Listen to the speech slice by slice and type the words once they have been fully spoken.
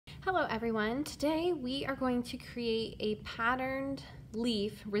Hello everyone. Today we are going to create a patterned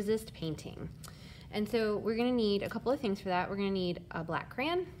leaf resist painting. And so we're going to need a couple of things for that. We're going to need a black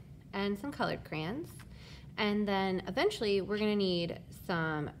crayon and some colored crayons. And then eventually we're going to need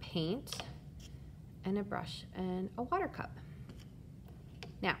some paint and a brush and a water cup.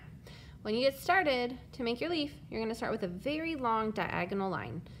 Now, when you get started to make your leaf, you're going to start with a very long diagonal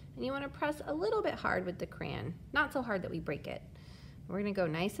line. And you want to press a little bit hard with the crayon, not so hard that we break it. We're going to go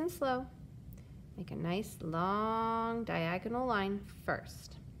nice and slow, make a nice long diagonal line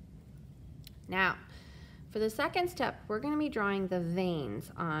first. Now, for the second step, we're going to be drawing the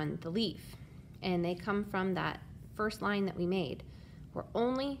veins on the leaf, and they come from that first line that we made. We're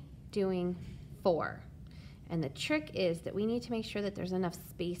only doing 4, and the trick is that we need to make sure that there's enough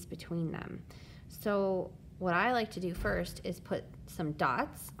space between them. So what I like to do first is put some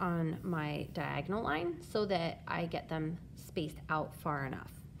dots on my diagonal line so that I get them spaced out far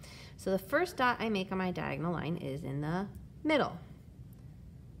enough. So the first dot I make on my diagonal line is in the middle,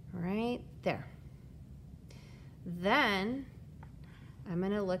 right there. Then I'm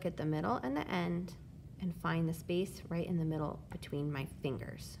going to look at the middle and the end and find the space right in the middle between my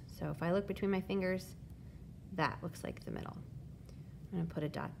fingers. So if I look between my fingers, that looks like the middle. I'm going to put a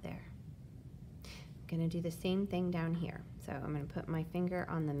dot there. I'm going to do the same thing down here. So I'm going to put my finger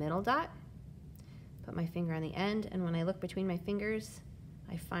on the middle dot, put my finger on the end, and when I look between my fingers,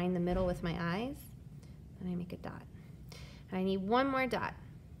 I find the middle with my eyes, and I make a dot. And I need one more dot.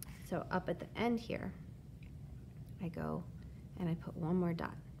 So up at the end here, I go and I put one more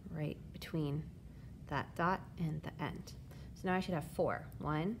dot right between that dot and the end. So now I should have 4.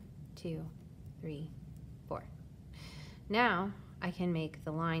 1, 2, 3, 4. Now I can make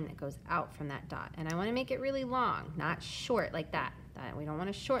the line that goes out from that dot. And I want to make it really long, not short like that. We don't want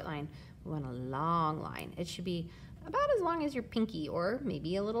a short line, we want a long line. It should be about as long as your pinky or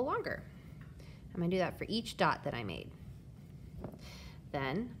maybe a little longer. I'm going to do that for each dot that I made.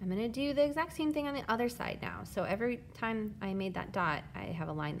 Then I'm going to do the exact same thing on the other side now. So every time I made that dot, I have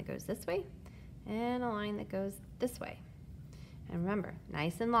a line that goes this way and a line that goes this way. And remember,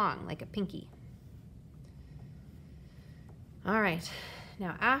 nice and long, like a pinky. All right,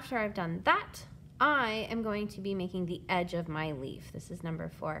 now after I've done that, I am going to be making the edge of my leaf. This is number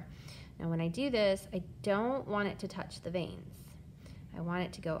 4. Now when I do this, I don't want it to touch the veins. I want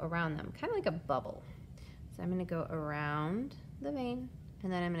it to go around them, kind of like a bubble. So I'm going to go around the vein,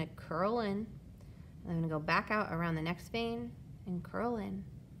 and then I'm going to curl in. I'm going to go back out around the next vein and curl in,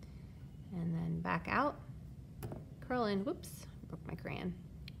 and then back out, curl in. Whoops, broke my crayon.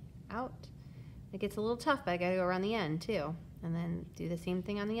 Out. It gets a little tough, but I got to go around the end too. And then do the same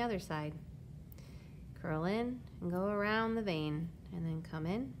thing on the other side. Curl in and go around the vein, and then come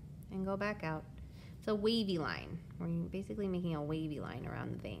in and go back out. It's a wavy line. We're basically making a wavy line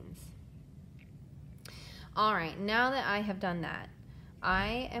around the veins. All right, now that I have done that,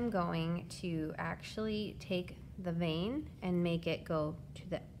 I am going to actually take the vein and make it go to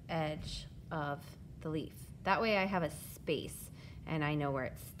the edge of the leaf. That way I have a space and I know where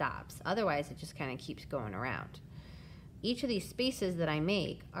it stops. Otherwise, it just kind of keeps going around. Each of these spaces that I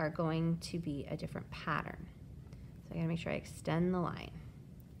make are going to be a different pattern. So I gotta make sure I extend the line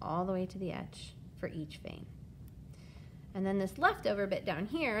all the way to the edge for each vein. And then this leftover bit down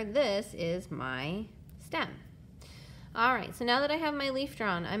here, this is my stem. All right, so now that I have my leaf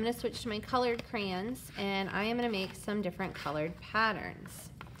drawn, I'm gonna switch to my colored crayons, and I am gonna make some different colored patterns.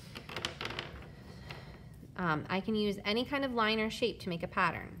 I can use any kind of line or shape to make a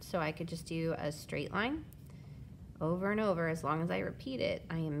pattern. So I could just do a straight line over and over. As long as I repeat it,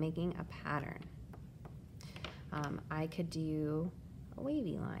 I am making a pattern. I could do a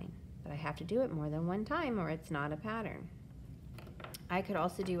wavy line, but I have to do it more than one time or it's not a pattern. I could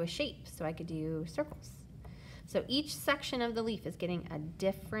also do a shape, so I could do circles. So each section of the leaf is getting a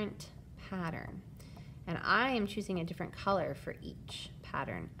different pattern, and I am choosing a different color for each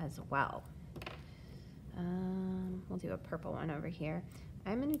pattern as well. We'll do a purple one over here.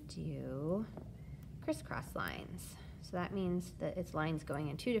 I'm going to do crisscross lines. So that means that it's lines going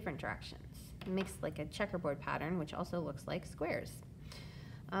in 2 different directions. It makes like a checkerboard pattern, which also looks like squares.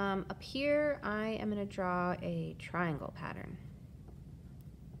 Up here, I am going to draw a triangle pattern.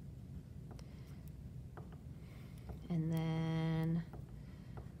 And then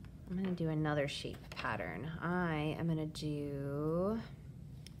I'm going to do another shape pattern. I am going to do,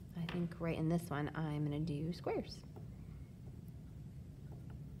 I think right in this one, I'm going to do squares.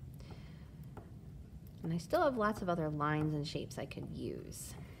 And I still have lots of other lines and shapes I could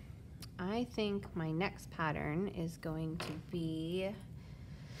use. I think my next pattern is going to be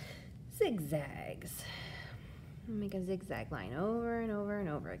zigzags. Make a zigzag line over and over and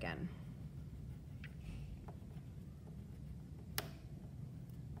over again.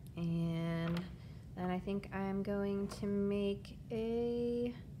 And then I think I'm going to make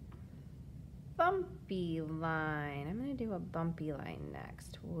a bumpy line. I'm going to do a bumpy line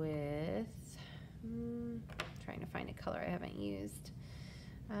next with, trying to find a color I haven't used.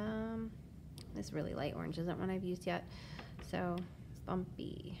 This really light orange isn't one I've used yet. So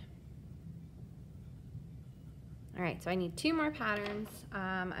bumpy. All right, so I need 2 more patterns.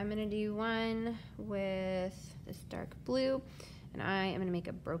 I'm going to do one with this dark blue, and I am going to make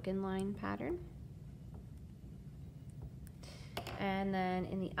a broken line pattern. And then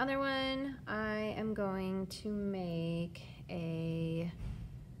in the other one, I am going to make a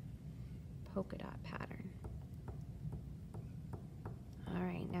polka dot pattern. All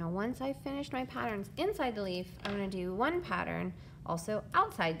right, now once I've finished my patterns inside the leaf, I'm going to do one pattern also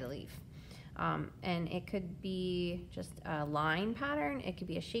outside the leaf. And it could be just a line pattern, it could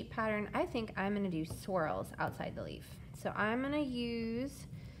be a shape pattern. I think I'm going to do swirls outside the leaf. So I'm going to use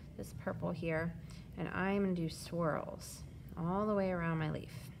this purple here, and I'm going to do swirls all the way around my leaf.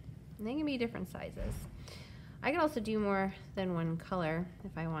 And they can be different sizes. I could also do more than one color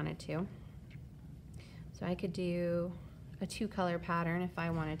if I wanted to. So I could do a 2-color pattern if I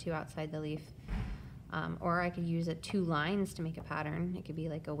wanted to outside the leaf. Or I could use 2 lines to make a pattern. It could be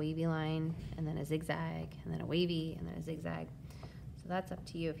like a wavy line, and then a zigzag, and then a wavy, and then a zigzag. So that's up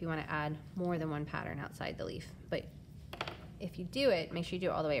to you if you want to add more than one pattern outside the leaf. But if you do it, make sure you do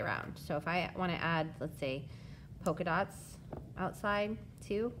it all the way around. So if I want to add, let's say, polka dots outside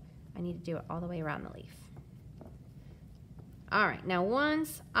too, I need to do it all the way around the leaf. All right, now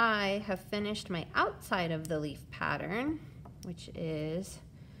once I have finished my outside of the leaf pattern, which is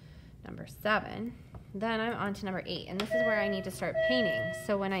number 7, then I'm on to number 8, and this is where I need to start painting.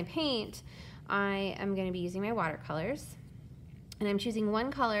 So when I paint, I am going to be using my watercolors, and I'm choosing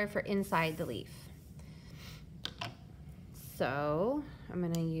one color for inside the leaf. So I'm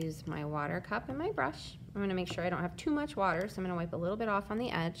going to use my water cup and my brush. I'm going to make sure I don't have too much water, so I'm going to wipe a little bit off on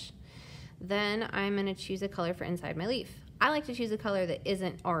the edge. Then I'm going to choose a color for inside my leaf. I like to choose a color that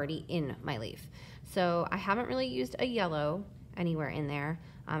isn't already in my leaf. So I haven't really used a yellow anywhere in there.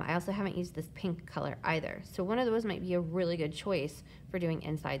 I also haven't used this pink color either. So one of those might be a really good choice for doing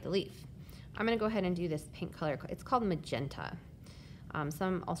inside the leaf. I'm going to go ahead and do this pink color. It's called magenta.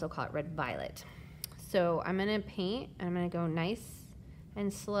 Some also call it red violet. So I'm going to paint, and I'm going to go nice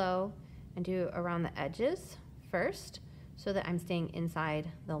and slow and do around the edges first so that I'm staying inside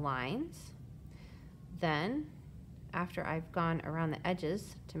the lines. Then, after I've gone around the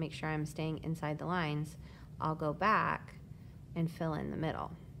edges to make sure I'm staying inside the lines, I'll go back and fill in the middle.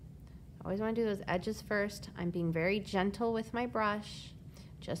 I always want to do those edges first. I'm being very gentle with my brush,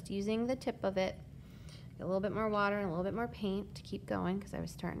 just using the tip of it. Get a little bit more water and a little bit more paint to keep going because I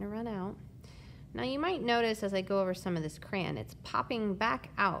was starting to run out. Now you might notice as I go over some of this crayon, it's popping back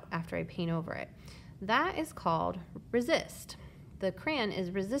out after I paint over it. That is called resist. The crayon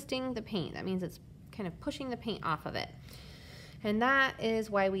is resisting the paint. That means it's kind of pushing the paint off of it. And that is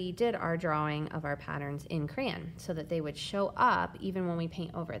why we did our drawing of our patterns in crayon, so that they would show up even when we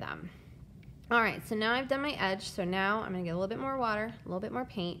paint over them. All right, so now I've done my edge, so now I'm gonna get a little bit more water, a little bit more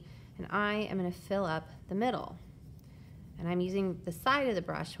paint, and I am gonna fill up the middle. And I'm using the side of the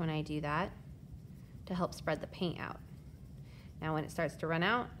brush when I do that to help spread the paint out. Now when it starts to run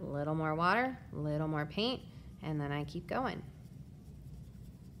out, a little more water, a little more paint, and then I keep going.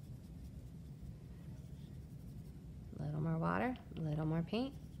 A little more water, a little more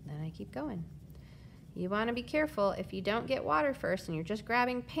paint, then I keep going. You want to be careful if you don't get water first and you're just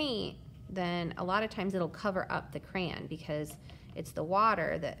grabbing paint, then a lot of times it'll cover up the crayon because it's the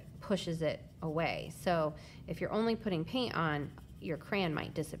water that pushes it away. So if you're only putting paint on, your crayon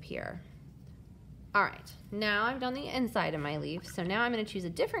might disappear. All right, now I've done the inside of my leaf, so now I'm going to choose a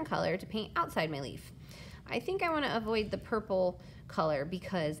different color to paint outside my leaf. I think I want to avoid the purple color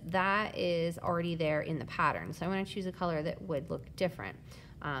because that is already there in the pattern. So I want to choose a color that would look different.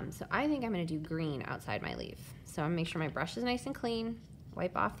 So I think I'm going to do green outside my leaf. So I'm going to make sure my brush is nice and clean,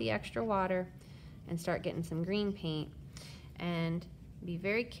 wipe off the extra water, and start getting some green paint. And be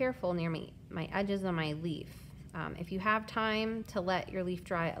very careful near my edges of my leaf. If you have time to let your leaf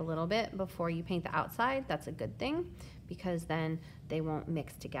dry a little bit before you paint the outside, that's a good thing because then they won't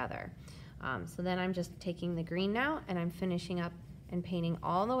mix together. So then I'm just taking the green now and I'm finishing up and painting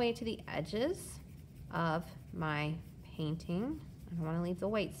all the way to the edges of my painting. I don't want to leave the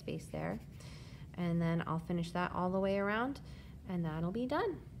white space there. And then I'll finish that all the way around and that'll be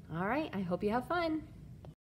done. All right, I hope you have fun.